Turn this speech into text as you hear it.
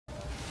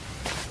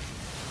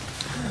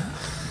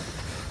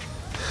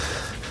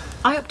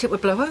I hoped it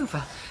would blow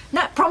over.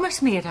 Nat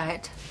promised me it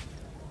had.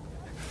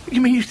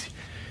 You mean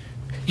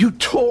you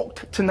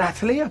talked to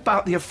Natalie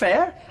about the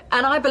affair?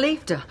 And I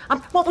believed her.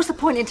 What was the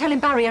point in telling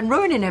Barry and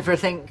ruining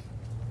everything?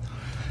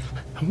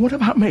 And what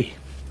about me?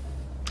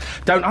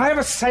 Don't I have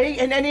a say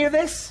in any of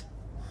this?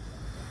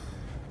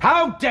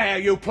 How dare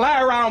you play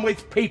around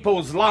with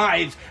people's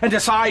lives and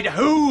decide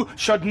who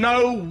should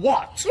know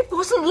what? It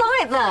wasn't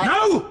like that.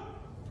 No?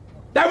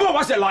 Then what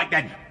was it like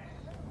then?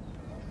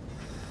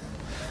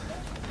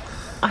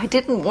 I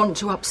didn't want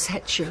to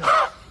upset you.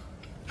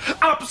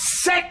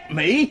 Upset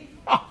me?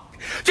 Oh,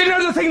 do you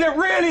know the thing that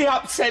really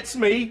upsets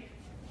me?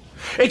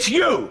 It's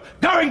you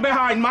going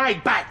behind my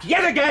back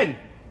yet again.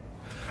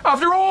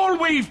 After all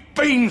we've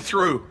been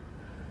through.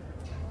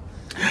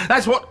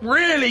 That's what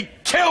really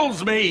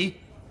kills me.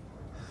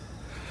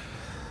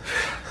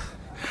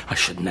 I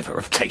should never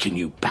have taken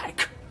you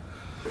back.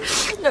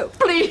 No,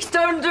 please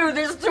don't do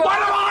this to us. What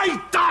have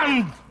I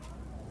done?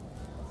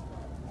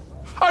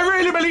 I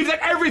really believe that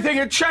everything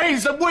had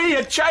changed, that we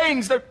had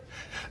changed, that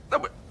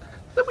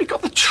we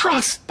got the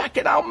trust back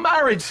in our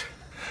marriage.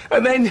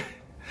 And then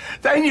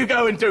you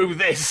go and do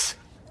this.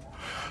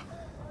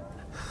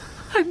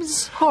 I'm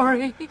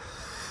sorry.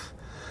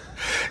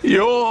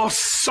 You're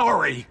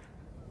sorry.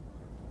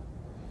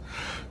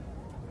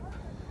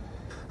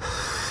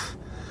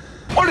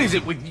 What is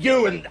it with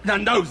you and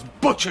those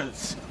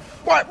butchers?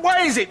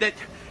 Why is it that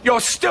you're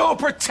still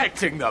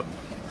protecting them?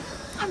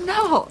 I'm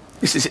not.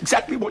 This is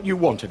exactly what you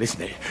wanted,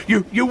 isn't it?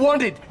 You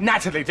wanted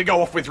Natalie to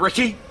go off with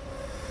Ricky.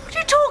 What are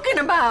you talking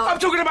about? I'm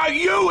talking about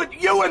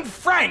you and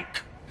Frank.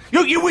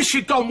 You wish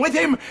you'd gone with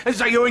him, and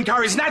so you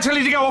encouraged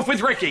Natalie to go off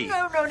with Ricky.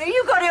 No,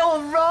 you got it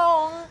all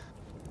wrong.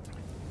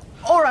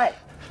 All right,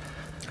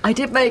 I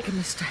did make a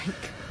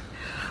mistake.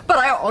 But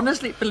I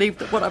honestly believed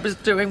that what I was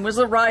doing was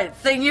the right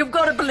thing. You've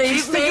got to believe me.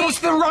 You think it was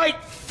the right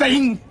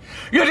thing?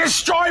 You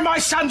destroy my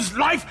son's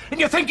life, and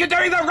you think you're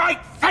doing the right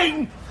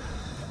thing?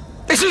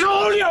 This is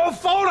all your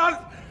fault.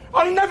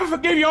 I'll never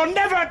forgive you. I'll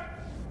never...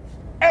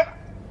 ever...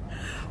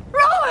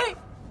 Roy!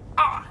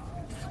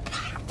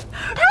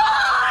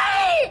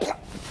 Roy!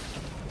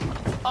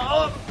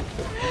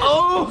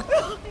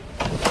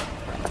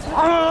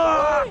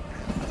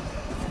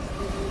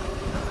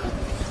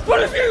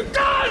 What have you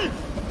done?